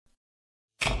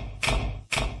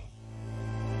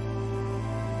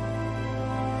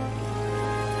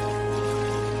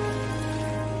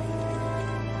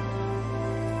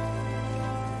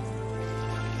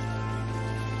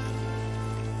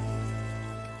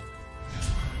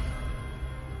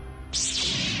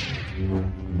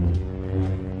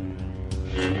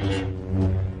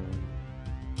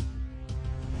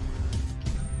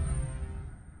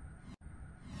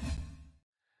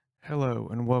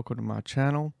to my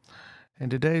channel. And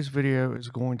today's video is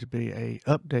going to be a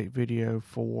update video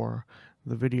for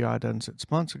the video I done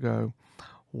 6 months ago,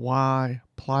 why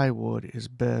plywood is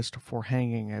best for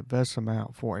hanging a VESA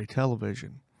mount for a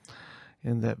television.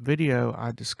 In that video,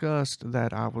 I discussed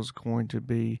that I was going to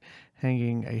be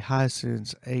hanging a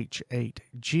Hisense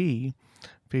H8G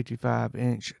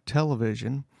 55-inch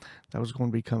television that was going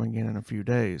to be coming in a few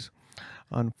days.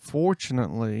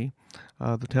 Unfortunately,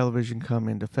 the television come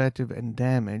in defective and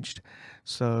damaged,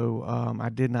 so I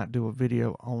did not do a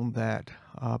video on that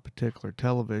particular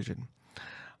television.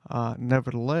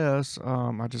 Nevertheless,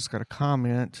 I just got a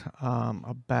comment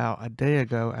about a day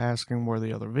ago asking where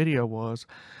the other video was,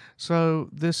 so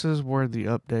this is where the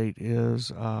update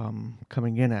is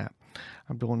coming in at.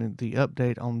 I'm doing the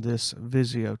update on this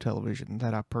VIZIO television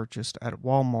that I purchased at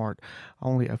Walmart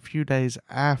only a few days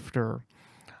after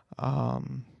I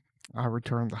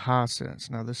returned the Hisense.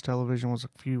 Now, this television was a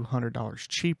few $100s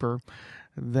cheaper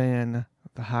than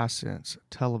the Hisense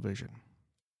television.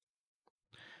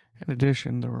 In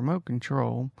addition, the remote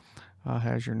control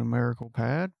has your numerical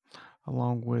pad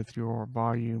along with your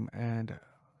volume and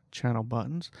channel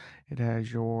buttons. It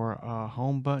has your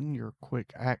home button, your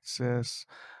quick access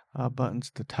buttons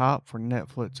at the top for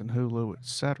Netflix and Hulu,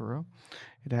 etc.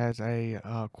 It has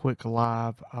a quick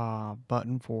live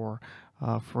button for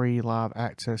free live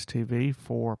access TV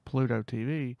for Pluto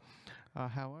TV.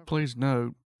 However, please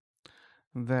note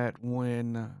that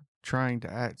when trying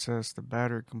to access the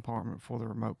battery compartment for the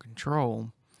remote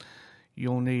control,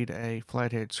 you'll need a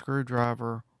flathead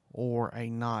screwdriver or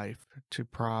a knife to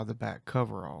pry the back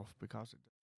cover off.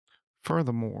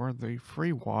 Furthermore, the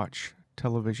free watch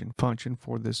television function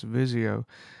for this VIZIO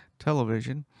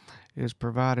television is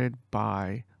provided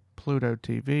by Pluto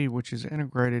TV, which is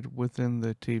integrated within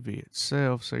the TV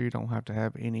itself, so you don't have to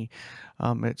have any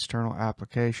external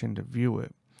application to view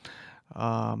it.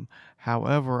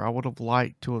 However, I would have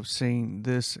liked to have seen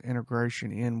this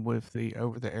integration in with the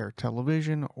over-the-air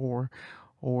television or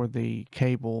the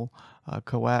cable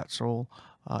coaxial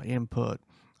input,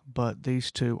 but these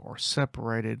two are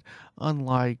separated,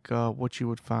 unlike what you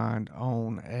would find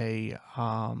on the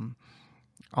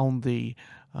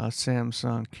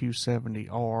Samsung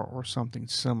Q70R or something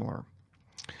similar.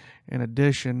 In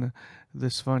addition,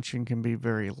 this function can be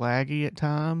very laggy at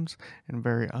times and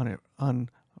very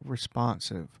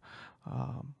unresponsive.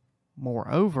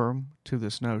 Moreover, to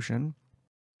this notion,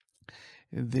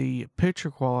 the picture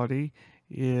quality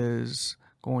is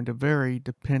going to vary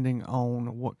depending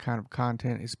on what kind of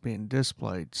content is being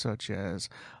displayed, such as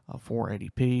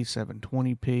 480p,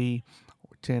 720p,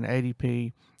 or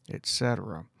 1080p,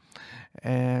 etc.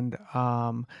 And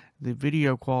the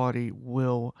video quality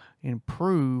will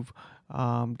improve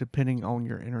depending on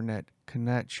your internet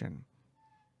connection.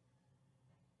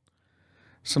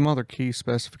 Some other key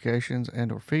specifications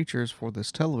and or features for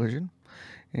this television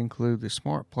include the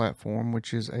Smart Platform,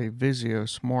 which is a VIZIO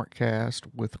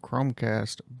SmartCast with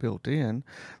Chromecast built in.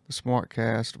 The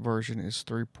SmartCast version is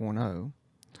 3.0.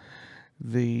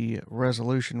 The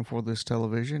resolution for this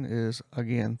television is,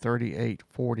 again,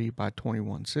 3840 by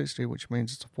 2160, which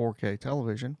means it's a 4K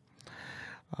television.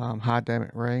 High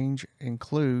dynamic range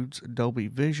includes Dolby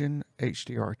Vision,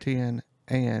 HDR10,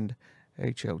 and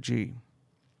HLG.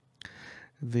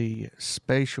 The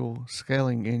spatial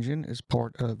scaling engine is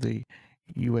part of the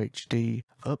UHD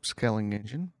upscaling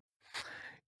engine.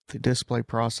 The display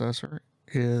processor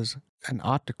is an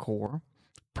octa-core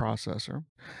processor.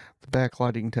 The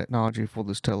backlighting technology for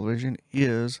this television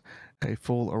is a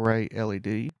full array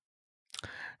LED,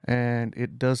 and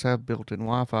it does have built-in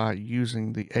Wi-Fi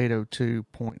using the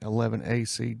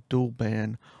 802.11ac dual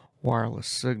band wireless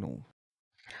signal.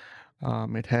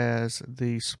 It has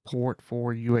the support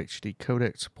for UHD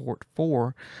codec support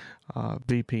for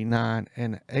VP9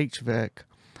 and HVEC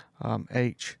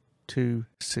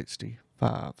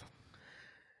H265.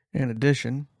 In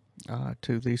addition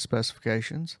to these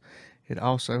specifications, it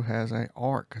also has an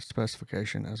ARC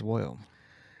specification as well.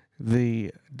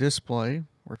 The display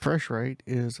refresh rate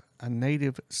is a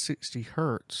native 60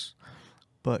 Hz,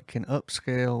 but can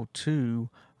upscale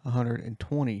to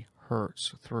 120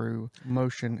 Hz through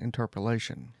motion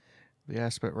interpolation. The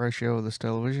aspect ratio of this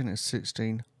television is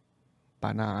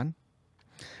 16:9,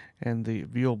 and the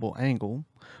viewable angle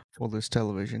for this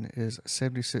television is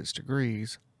 76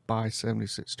 degrees by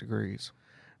 76 degrees.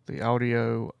 The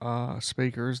audio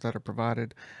speakers that are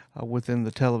provided within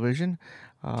the television,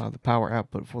 the power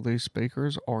output for these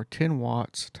speakers are 10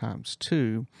 watts times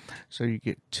 2, so you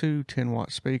get two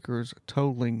 10-watt speakers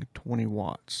totaling 20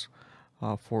 watts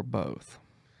for both.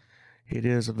 It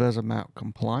is VESA mount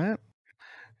compliant.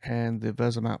 And the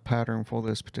VIZIO mount pattern for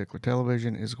this particular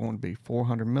television is going to be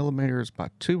 400 millimeters by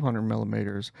 200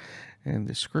 millimeters, and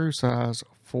the screw size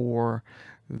for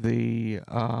the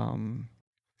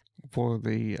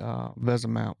VIZIO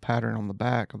mount pattern on the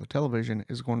back of the television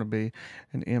is going to be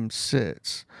an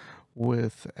M6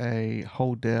 with a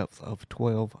hole depth of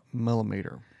 12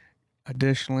 millimeter.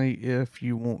 Additionally, if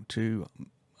you want to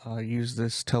use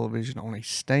this television on a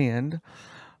stand,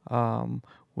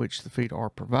 which the feet are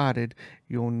provided,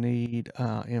 you'll need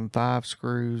M5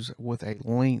 screws with a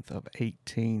length of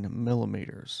 18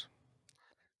 millimeters.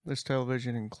 This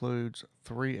television includes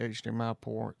 3 HDMI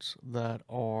ports that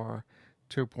are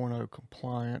 2.0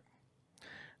 compliant,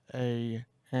 a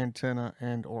antenna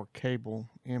and or cable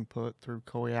input through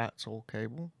coaxial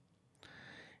cable.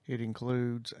 It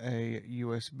includes a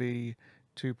USB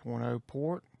 2.0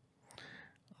 port,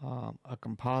 a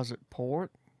composite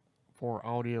port for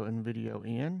audio and video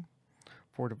in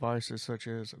for devices such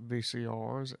as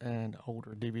VCRs and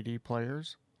older DVD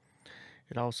players.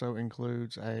 It also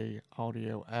includes a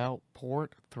audio out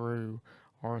port through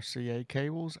RCA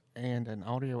cables and an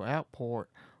audio out port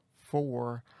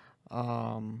for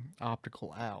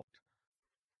optical out.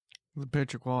 The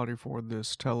picture quality for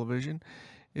this television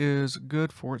is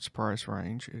good for its price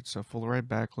range. It's a full array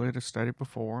backlit, as stated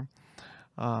before.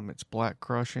 Its black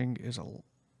crushing is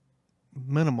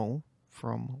minimal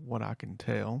from what I can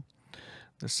tell.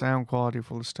 The sound quality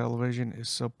for this television is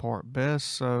subpar at best,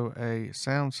 so a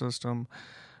sound system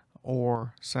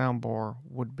or soundbar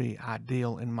would be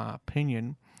ideal in my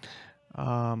opinion.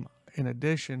 In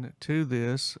addition to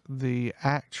this, the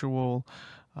actual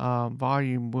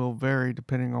volume will vary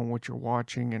depending on what you're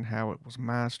watching and how it was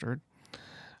mastered.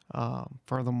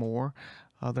 Furthermore,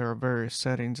 there are various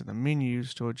settings in the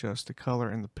menus to adjust the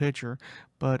color in the picture,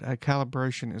 but a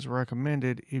calibration is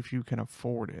recommended if you can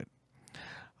afford it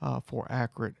for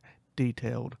accurate,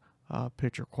 detailed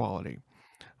picture quality.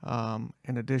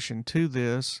 In addition to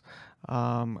this,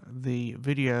 the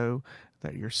video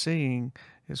that you're seeing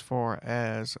as far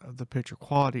as the picture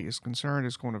quality is concerned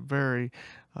is going to vary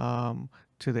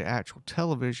to the actual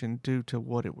television due to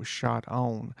what it was shot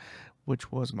on,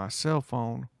 which was my cell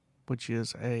phone, which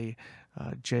is a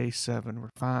J7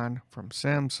 Refine from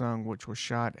Samsung, which was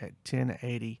shot at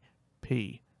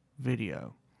 1080p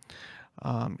video.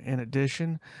 In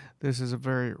addition, this is a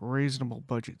very reasonable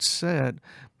budget set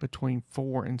between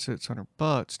 $400 and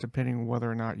 $600, depending on whether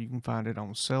or not you can find it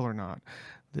on sale or not.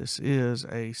 This is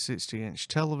a 60-inch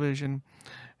television,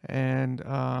 and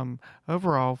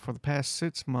overall, for the past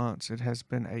 6 months, it has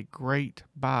been a great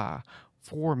buy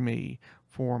for me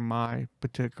for my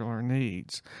particular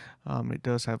needs. It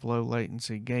does have low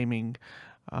latency gaming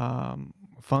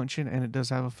function, and it does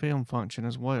have a film function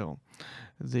as well.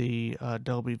 The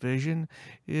Dolby Vision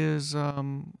is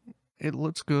it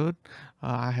looks good.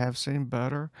 I have seen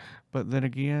better, but then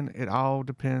again, it all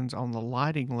depends on the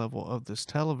lighting level of this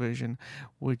television,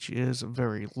 which is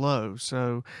very low.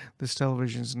 So this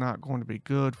television is not going to be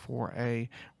good for a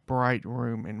bright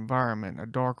room environment. A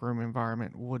dark room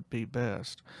environment would be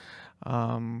best.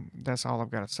 That's all I've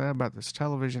got to say about this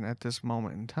television at this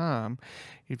moment in time.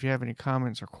 If you have any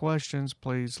comments or questions,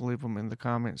 please leave them in the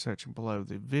comment section below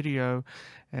the video,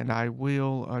 and I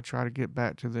will try to get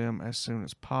back to them as soon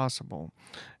as possible.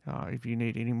 If you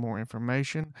need any more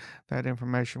information, that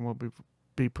information will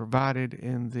be provided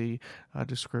in the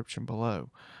description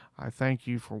below. I thank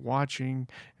you for watching,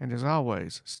 and as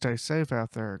always, stay safe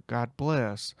out there. God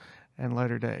bless, and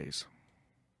later days.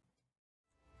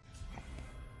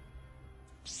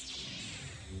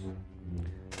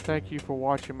 Thank you for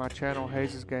watching my channel,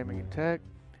 Hayes' Gaming and Tech,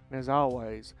 and as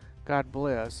always, God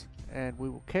bless, and we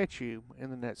will catch you in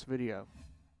the next video.